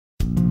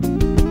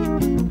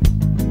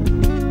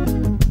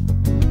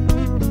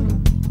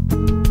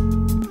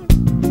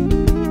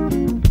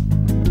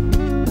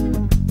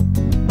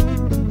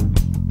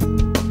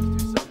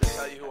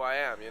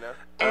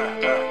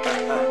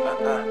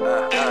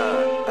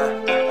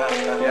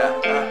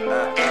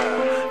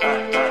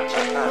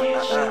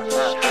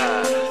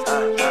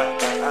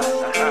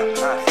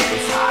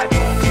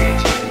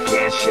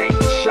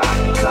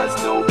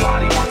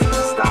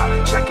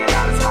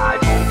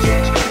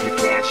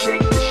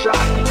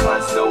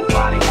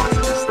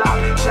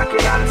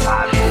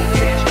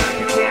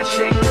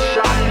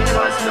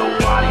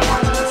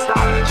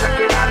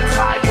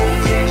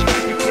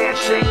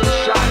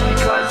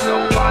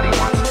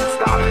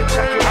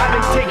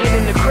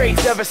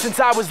ever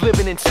since I was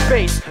living in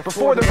space.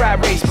 Before the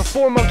rat race,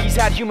 before monkeys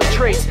had human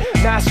traits.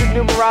 Mastered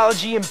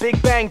numerology and Big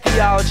Bang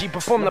theology.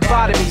 Performed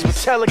lobotomies with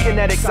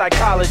telekinetic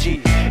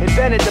psychology.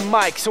 Invented the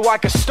mic so I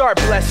could start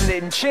blessing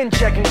it and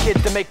chin-checking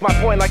kids to make my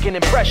point like an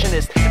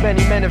impressionist.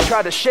 Many men have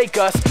tried to shake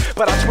us,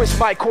 but I twist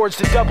my chords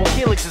to double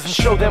helixes and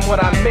show them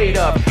what I'm made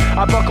of.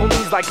 I buckle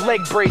knees like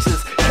leg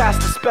braces, cast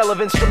a spell of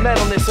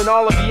instrumentalness on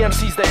all of the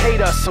MCs that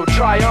hate us. So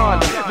try on,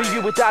 leave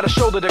you without a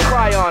shoulder to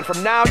cry on.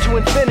 From now to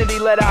infinity,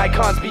 let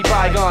icons be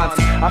bygones.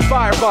 I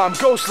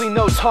firebomb, ghostly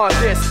notes haunt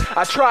this.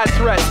 I tried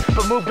threats,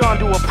 but moved on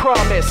to a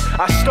promise.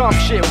 I stomp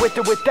shit with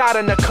or without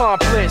an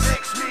accomplice.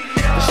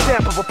 The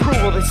stamp of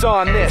approval that's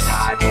on this.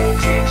 High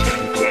voltage,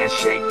 you can't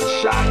shake the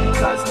shot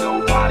because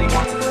nobody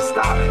wants it to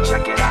stop.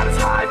 Check it out,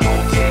 it's high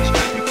voltage.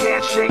 You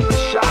can't shake the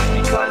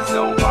shot because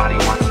nobody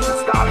wants it to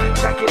stop.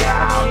 Check it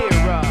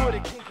out.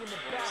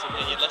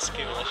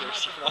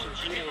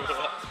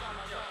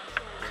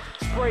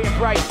 Spray a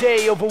bright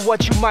day over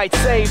what you might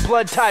say.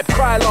 Blood type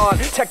Krylon,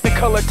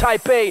 Technicolor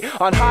type A.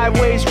 On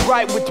highways,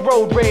 right with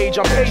road rage.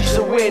 On pages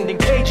of wind and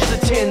cages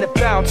of tin that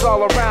bounce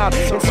all around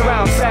in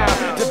surround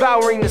sound.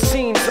 Devouring the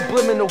scene,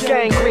 subliminal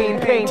gangrene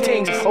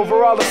paintings.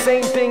 Over all the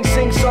same things,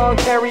 sing song,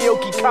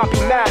 karaoke, copy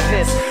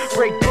madness.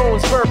 Break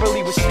bones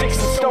verbally with sticks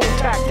and stone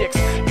tactics.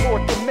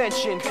 Fourth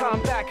dimension,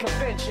 combat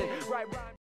convention. Right.